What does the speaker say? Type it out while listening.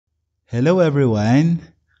Hello everyone!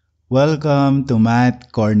 Welcome to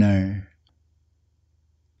Math Corner.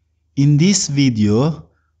 In this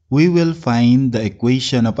video, we will find the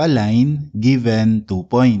equation of a line given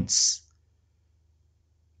 2 points.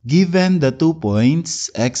 Given the 2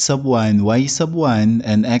 points, x sub 1, y sub 1,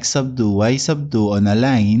 and x sub 2, y sub 2 on a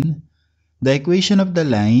line, the equation of the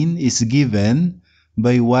line is given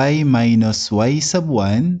by y minus y sub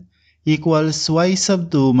 1 equals y sub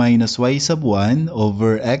 2 minus y sub 1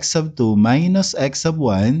 over x sub 2 minus x sub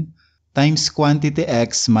 1 times quantity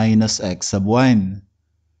x minus x sub 1.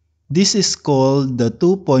 This is called the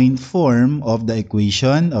two-point form of the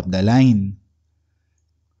equation of the line.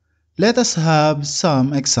 Let us have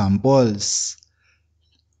some examples.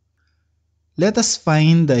 Let us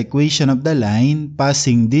find the equation of the line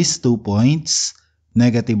passing these 2 points,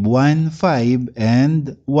 -1, 5,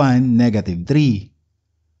 and 1, -3.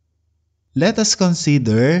 Let us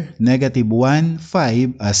consider -1,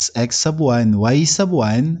 5 as x sub 1, y sub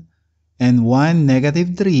 1, and 1,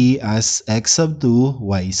 -3 as x sub 2,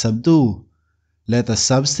 y sub 2. Let us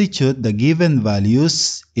substitute the given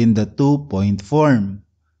values in the two-point form.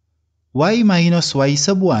 Y minus y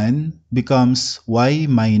sub 1 becomes y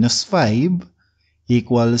minus 5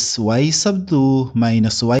 equals y sub 2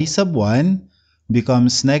 minus y sub 1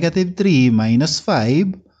 becomes -3 minus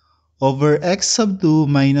 5 over x sub 2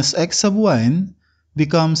 minus x sub 1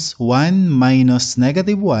 becomes 1 minus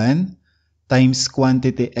 -1 times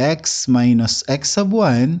quantity x minus x sub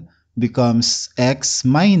 1 becomes x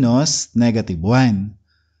minus -1.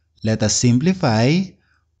 Let us simplify.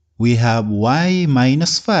 We have y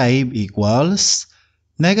minus 5 equals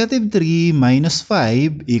 -3 minus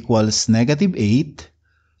 5 equals -8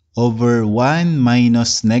 over 1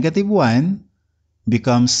 minus -1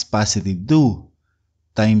 becomes +2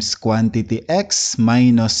 times quantity x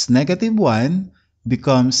minus -1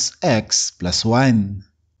 becomes x plus 1.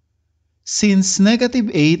 Since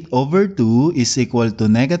 -8 over 2 is equal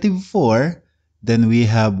to -4, then we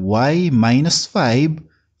have y minus 5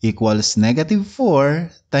 equals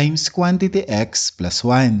 -4 times quantity x plus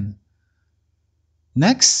 1.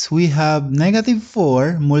 Next, we have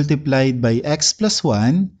 -4 multiplied by x plus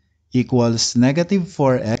 1 equals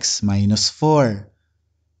 -4x minus 4.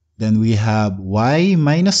 Then we have y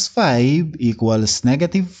minus 5 equals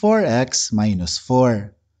 -4x minus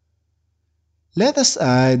 4. Let us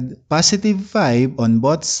add +5 on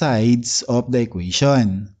both sides of the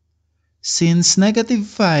equation. Since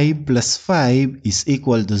 -5 plus 5 is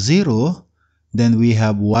equal to 0, then we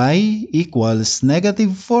have y equals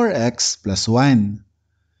 -4x plus 1.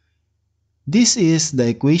 This is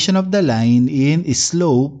the equation of the line in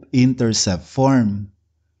slope-intercept form.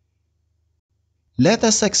 Let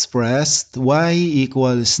us express y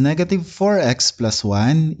equals -4x plus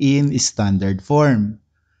 1 in standard form.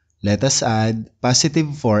 Let us add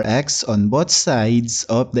 +4x on both sides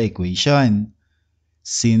of the equation.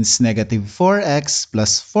 Since -4x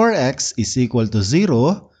plus 4x is equal to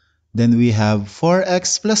 0, then we have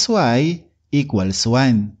 4x plus y equals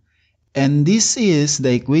 1. And this is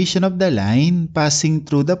the equation of the line passing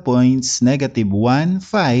through the points -1,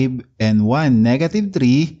 5, and 1,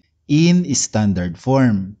 -3 in standard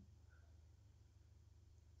form.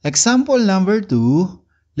 Example number 2,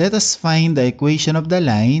 let us find the equation of the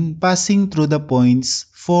line passing through the points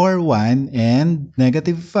 4, 1, and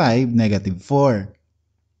 -5, -4.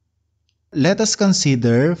 Let us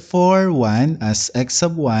consider 4, 1 as x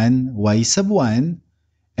sub 1, y sub 1,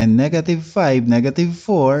 and -5,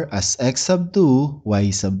 -4 as x sub 2, y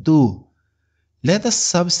sub 2. Let us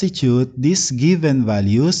substitute these given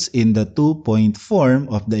values in the two-point form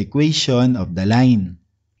of the equation of the line.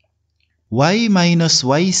 Y minus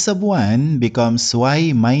y sub 1 becomes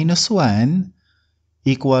y minus 1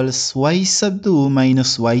 equals y sub 2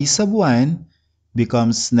 minus y sub 1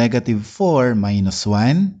 becomes -4 minus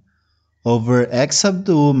 1 over x sub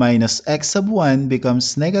 2 minus x sub 1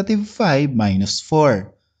 becomes -5 minus 4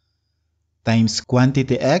 times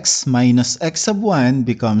quantity x minus x sub 1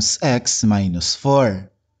 becomes x minus 4.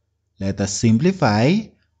 Let us simplify.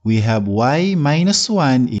 We have y minus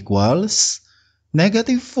 1 equals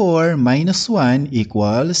 -4 minus 1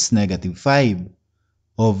 equals -5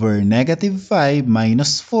 over -5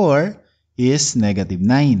 minus 4 is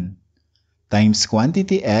 -9 times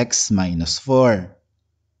quantity x minus 4.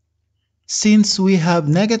 Since we have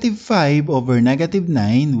 -5 over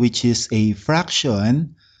 -9, which is a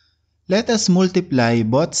fraction, let us multiply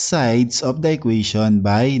both sides of the equation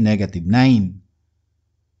by -9.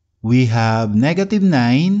 We have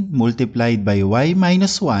 -9 multiplied by y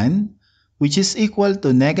minus 1, which is equal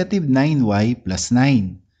to -9y plus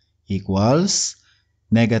 9, equals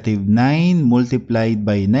negative 9 multiplied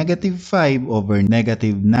by negative 5 over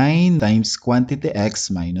negative 9 times quantity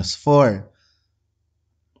x minus 4.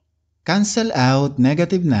 Cancel out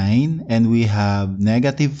negative 9 and we have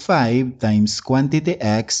negative 5 times quantity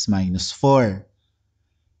x minus 4.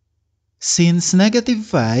 Since negative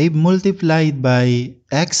 5 multiplied by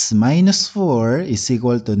x minus 4 is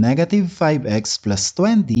equal to negative 5x plus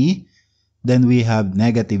 20, then we have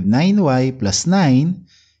negative 9y plus 9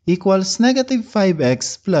 equals negative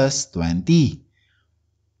 5x plus 20.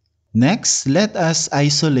 Next, let us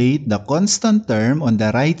isolate the constant term on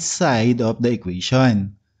the right side of the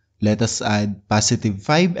equation. Let us add positive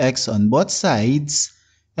 5x on both sides,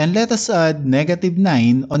 and let us add negative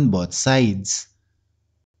 9 on both sides.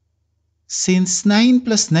 Since 9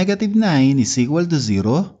 plus negative 9 is equal to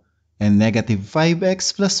 0, and negative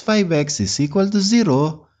 5x plus 5x is equal to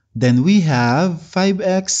 0, then we have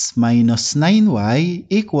 5x minus 9y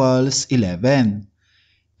equals 11.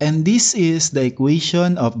 And this is the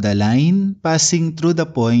equation of the line passing through the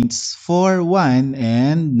points 4, 1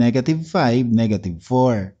 and negative 5, negative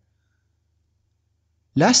 4.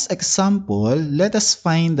 Last example, let us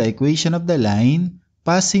find the equation of the line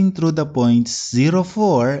passing through the points 0,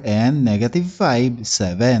 4 and negative 5,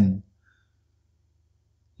 7.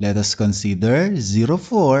 Let us consider 0,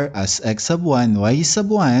 4 as x sub 1, y sub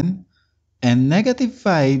 1, and negative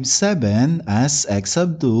 5, 7 as x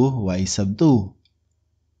sub 2, y sub 2.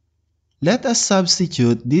 Let us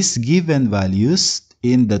substitute these given values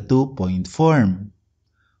in the 2-point form.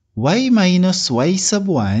 Y minus y sub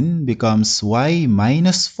 1 becomes y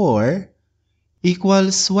minus 4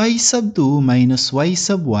 equals y sub 2 minus y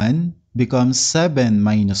sub 1 becomes 7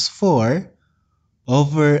 minus 4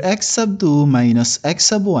 over x sub 2 minus x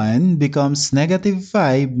sub 1 becomes negative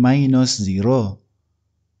 5 minus 0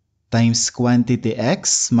 times quantity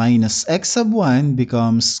x minus x sub 1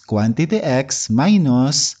 becomes quantity x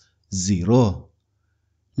minus 0.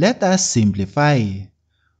 Let us simplify.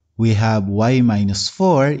 We have y minus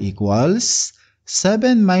 4 equals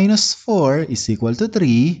 7 minus 4 is equal to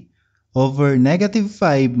 3 over negative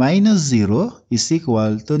 5 minus 0 is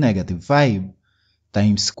equal to negative 5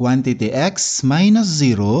 times quantity x minus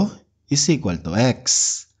 0 is equal to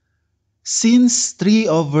x. Since 3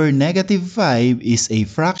 over negative 5 is a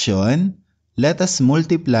fraction, let us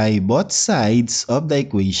multiply both sides of the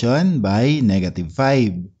equation by negative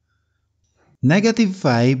 5. Negative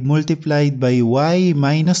 5 multiplied by y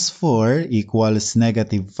minus 4 equals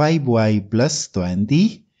negative 5y plus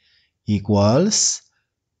 20 equals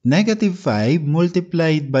negative 5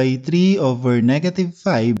 multiplied by 3 over negative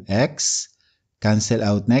 5x, cancel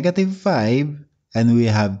out negative 5, and we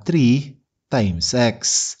have 3 times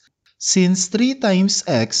x. Since 3 times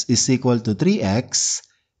x is equal to 3x,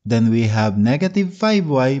 then we have negative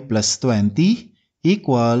 5y plus 20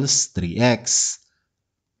 equals 3x.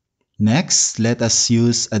 Next, let us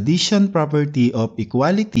use addition property of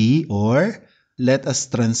equality, or let us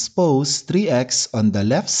transpose 3x on the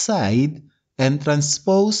left side and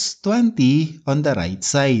transpose 20 on the right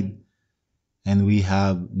side. And we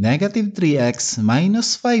have negative 3x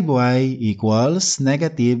minus 5y equals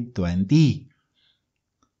negative 20.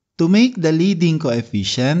 To make the leading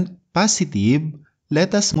coefficient positive,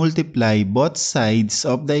 let us multiply both sides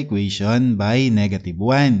of the equation by negative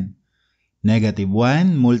 1. Negative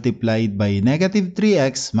 1 multiplied by negative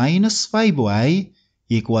 3x minus 5y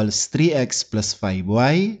equals 3x plus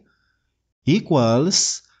 5y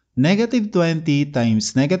equals negative 20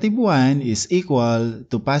 times negative 1 is equal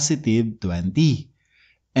to positive 20.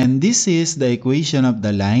 And this is the equation of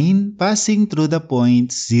the line passing through the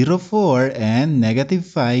points 0, 4 and negative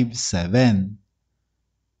 5, 7.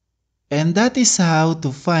 And that is how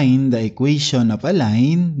to find the equation of a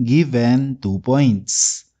line given 2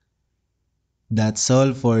 points. That's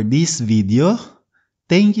all for this video.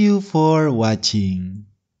 Thank you for watching.